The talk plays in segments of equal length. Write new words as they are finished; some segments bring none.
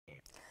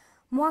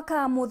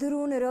Mwaka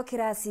muthiru nirio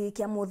kirasi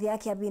kia Muthia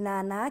kia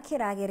binana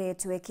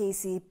kirageretwe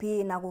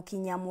Kcpe na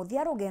gukinya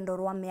Muthia rugendo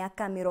rwa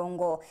miaka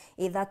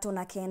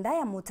 39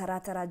 ya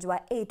mutaratara jwa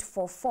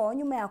 844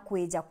 nyuma ya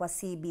KWIJA kwa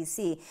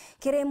CBC.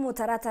 Kire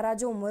mutaratara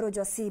jwa umweru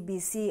jwa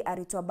CBC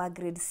ARITWA ba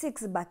grade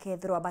 6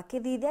 bakethirwa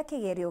bakithithia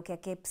kigerio kia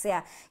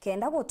KPSEA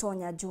kenda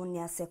gutonya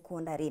junior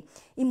secondary.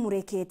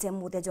 Imurekete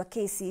Muthia jwa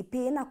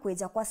Kcpe na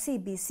KWIJA kwa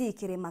CBC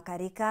kire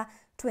Makarika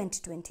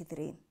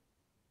 2023.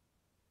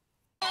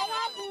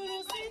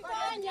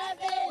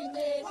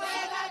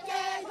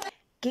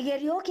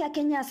 Kigerio kia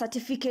Kenya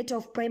Certificate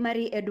of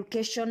Primary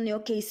Education nio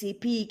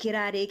Kcpe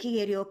kirare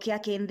kigerio kia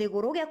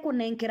kenthiguru gia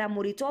kunenkera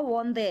muritwa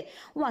wonthe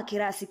wa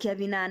kirasi kia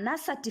binana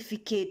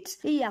certificate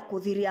ya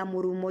kuthiria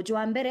murumo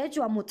jwa mbere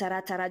jwa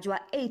mutaratara jwa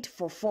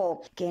 844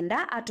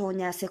 kenda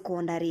atonya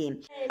secondary.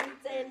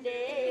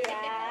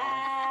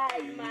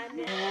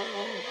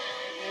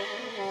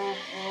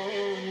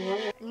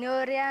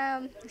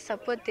 Noria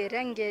support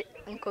range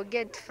nko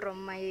get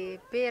from my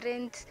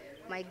parents,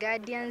 my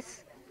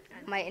guardians,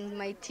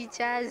 my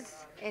teachers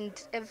and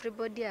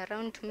everybody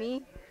around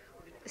me.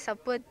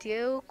 Support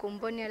you,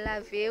 kumbonia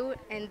love you,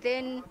 and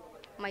then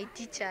my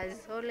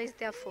teachers always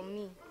there for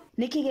me.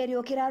 Ni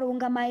kigerio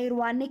kirarunga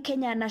mairwa ni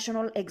Kenya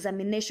National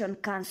Examination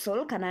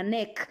Council kana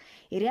NEC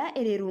iria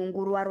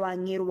irirungurwa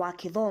rwangirwa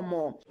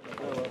kithomo.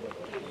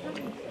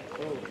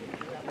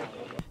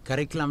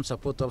 Curriculum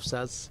support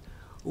officers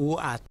who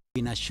are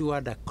been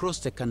assured across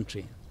the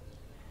country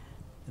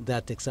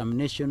that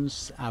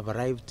examinations have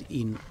arrived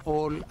in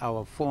all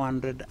our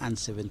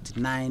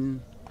 479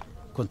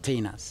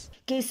 containers.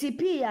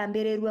 Kcpe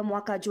yambirerwe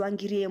mwaka jwa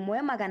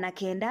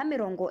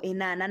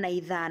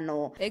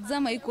 1985.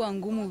 Exam haikuwa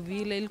ngumu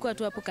vile, ilikuwa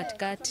tu hapo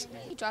katikati.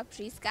 Itwa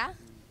Priska.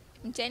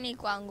 Mtihani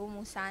ilikuwa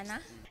ngumu sana.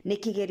 Ni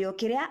kigerio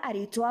kiria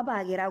ARITWA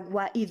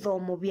bageragwa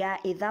ithomo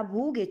bya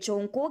ithabu,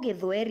 gichonko,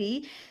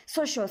 githweri,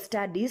 social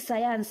studies,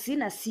 science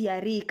na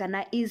CRE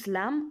kana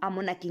Islam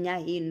amona kinya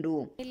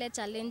Hindu. Ile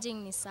challenging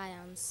ni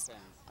science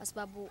kwa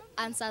sababu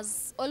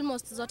answers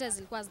almost zote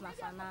zilikuwa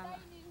zinafanana.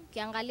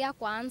 Kiangalia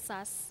kwa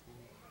answers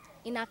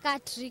inakaa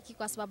tricky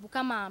kwa sababu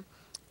kama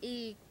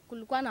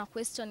kulikuwa na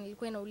question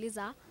ilikuwa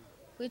inauliza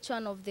which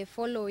one of the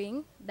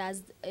following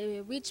does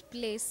which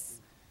place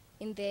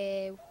in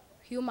the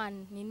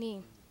human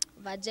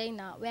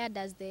vagina, where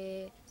does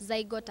the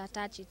zygote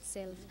attach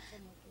itself?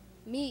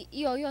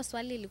 Hiyo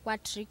swali ilikuwa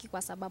tricky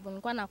kwa sababu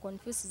nilikuwa na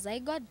confuse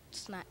zygote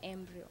na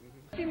embryo.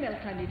 Female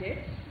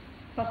candidates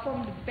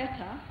performed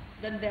better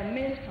than their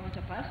male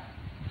counterparts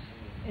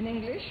in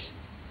English,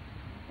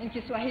 in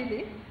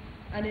Kiswahili,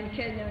 and in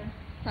Kenyan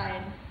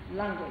Sign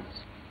Language.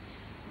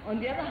 On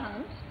the other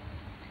hand,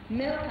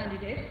 male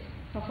candidates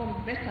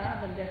performed better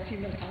than their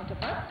female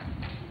counterparts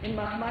in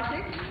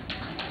mathematics,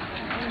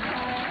 in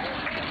science.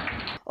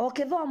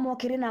 Okithomo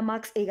kiri na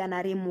max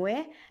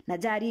 100 na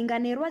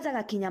jaringanirwa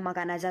jagakinya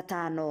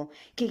 500.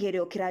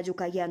 Kigerio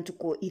kirajukagia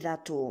ntuko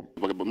 3.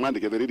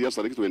 Mwandike the year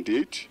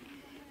 28,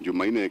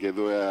 Jumaine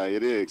ketho ya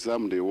ere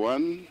exam day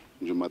 1,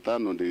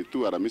 Jumatano day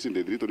 2, Aramisi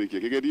day 3 torikia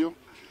kigerio.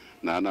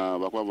 Na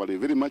bakwa bali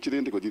very much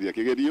rende kujithia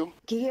kigerio.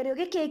 Kigerio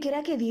giki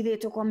kiria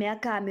kithithitwo kwa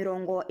miaka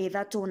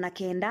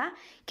 39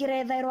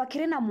 kirethairwa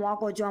kiri na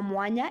mwago jwa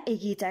mwanya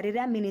igita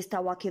riria minister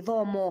wa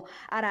kithomo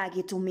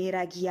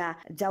aragitumiragia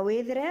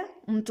jawethire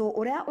mtu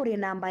uria uri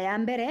namba ya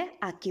mbere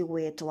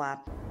akigwetwa.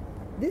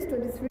 These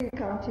 23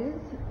 counties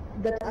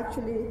that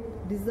actually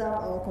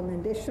deserve our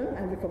commendation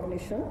and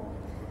recognition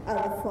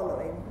are the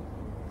following: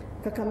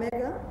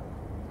 Kakamega,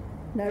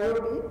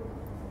 Nairobi,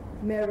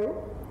 Meru,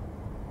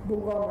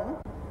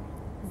 Bungoma,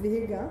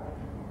 Vihiga,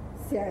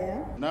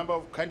 Siaya. Number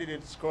of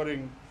candidates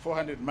scoring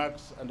 400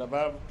 marks and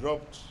above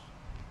dropped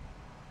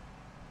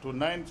to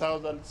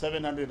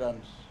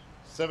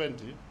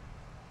 9,770,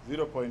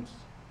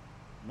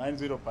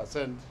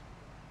 0.90%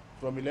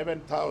 from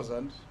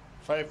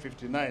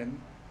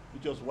 11,559,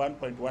 which was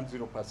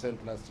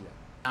 1.10% last year.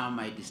 Now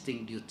my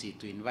distinct duty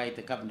to invite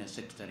the Cabinet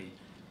Secretary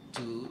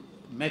to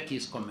make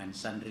his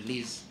comments and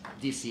release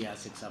this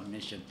year's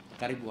examination.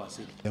 Karibu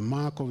Wasili. The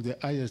mark of the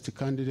highest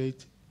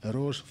candidate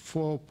rose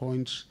 4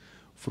 points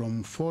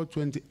from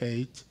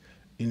 428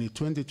 in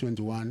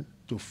 2021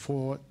 to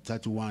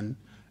 431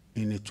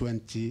 in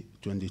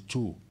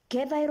 2022.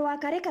 Kethairwa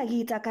kare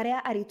kagita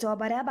karia ARITWA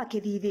baria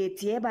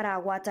bakithithitie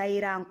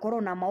baragwataira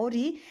nkoro na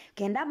mauri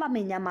kenda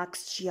bamenya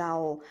max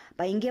ciao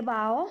bainge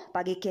bao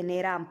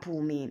bagikenera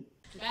mpumi.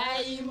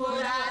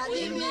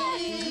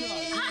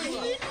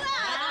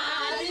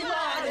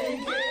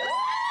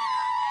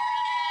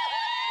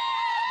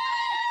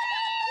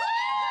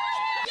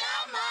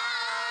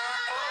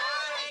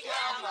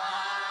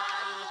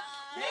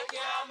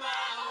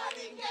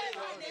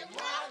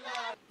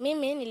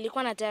 Mimi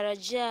nilikuwa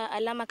natarajia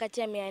alama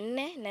kati ya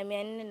 400 na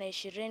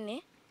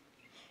 420.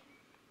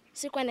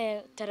 Sikuwa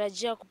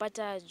natarajia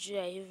kupata juu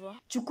ya hivyo.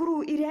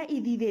 Chukuru iria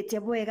ithithite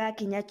bwega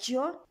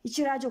kinyachio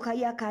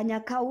ichirajukagia kanya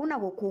kau na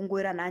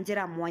gukungwira na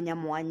njira mwanya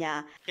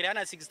mwanya.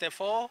 Kiriana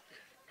 64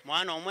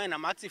 mwana umwe na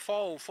max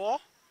 404.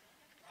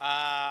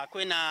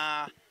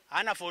 Kwina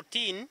ana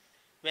 14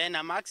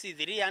 wena maxi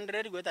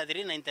 300 gweta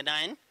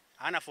 399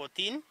 ana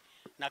 14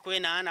 na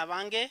kwena ana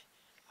vange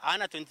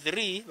ana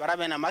 23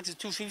 barabe na maxi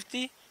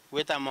 250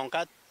 gweta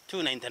monka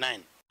 299.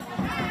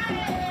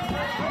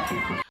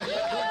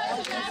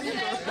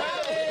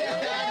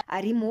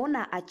 Arimo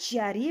na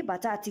aciari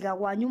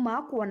batatigagwa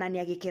nyuma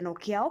kuonania gikeno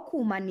kiao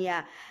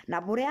kumania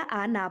na buria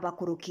ana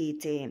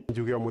bakurukite.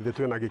 Njuge umuthi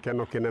twina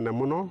gikeno kinene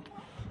muno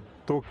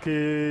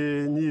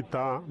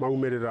tukinyita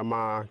maumirira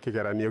ma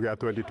kigeranio gya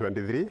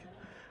 2023.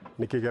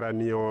 Ni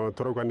kigeranio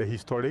turauga ni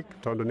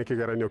historic tondu ni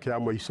kigeranio kia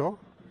moico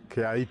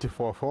kia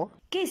 844.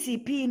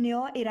 Kcpe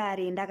nio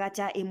irarinda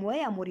gacha imwe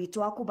ya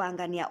muritwa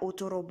kubangania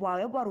utoro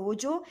bwawe bwa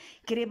rujo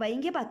kiriba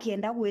ingi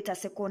bakienda gweta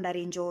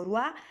secondary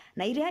njorwa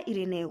na iria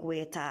irine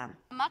gweta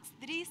max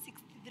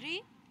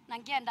 363 na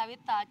ngienda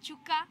wita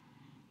chuka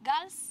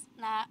girls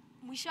na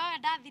mwisho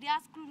ndathiria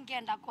school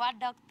ngienda kwa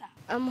doctor.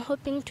 I'm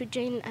hoping to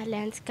join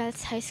Alliance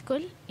Girls High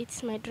School.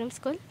 It's my dream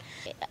school.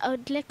 I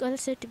would like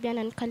also to be an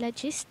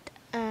oncologist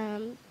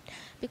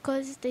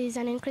because there is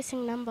an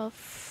increasing number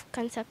of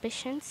cancer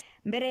patients.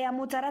 Mbere ya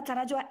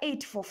mutaratara jwa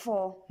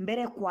 844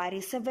 mbere kwari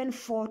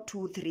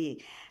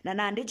 7423 na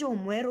nandi jo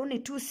mweru ni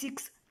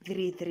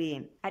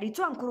 2633.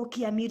 Aritwa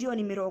nkurukia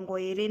milioni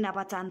 20 na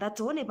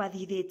batandatu ni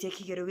bathithite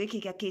kigerio giki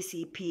gya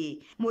Kcpe.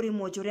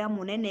 Murimo juria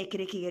munene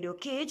kiri kigerio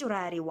ki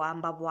jurari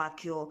wamba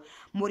bwakyo.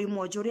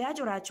 Murimo juria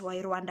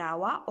jurachwairwa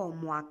ndawa o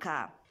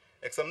mwaka.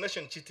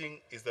 Examination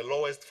cheating is the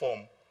lowest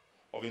form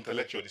of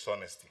intellectual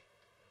dishonesty.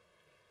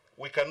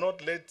 We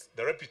cannot let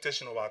the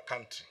reputation of our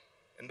country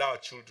and our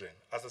children,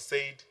 as I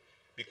said,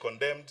 be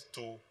condemned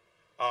to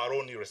our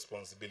own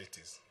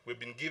irresponsibilities. We've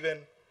been given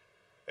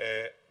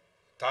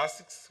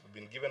tasks, we've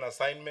been given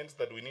assignments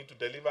that we need to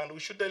deliver, and we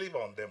should deliver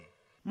on them.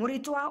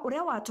 Muritwa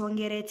uria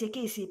watongerete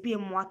Kcpe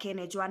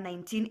mwakene jwa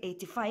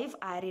 1985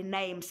 ari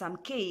Naim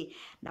Samkei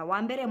na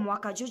wambere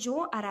mwaka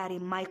juju arari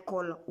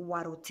Michael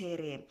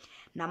Warutere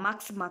na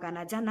Max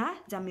magana jana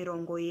ja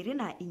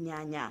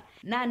 28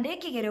 na nde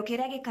kigerio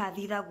kiria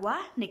gikathithagwa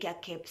ni kia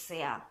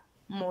KPSEA.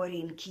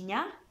 Maureen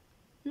Kinya,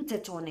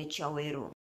 Ntetone Chaweru.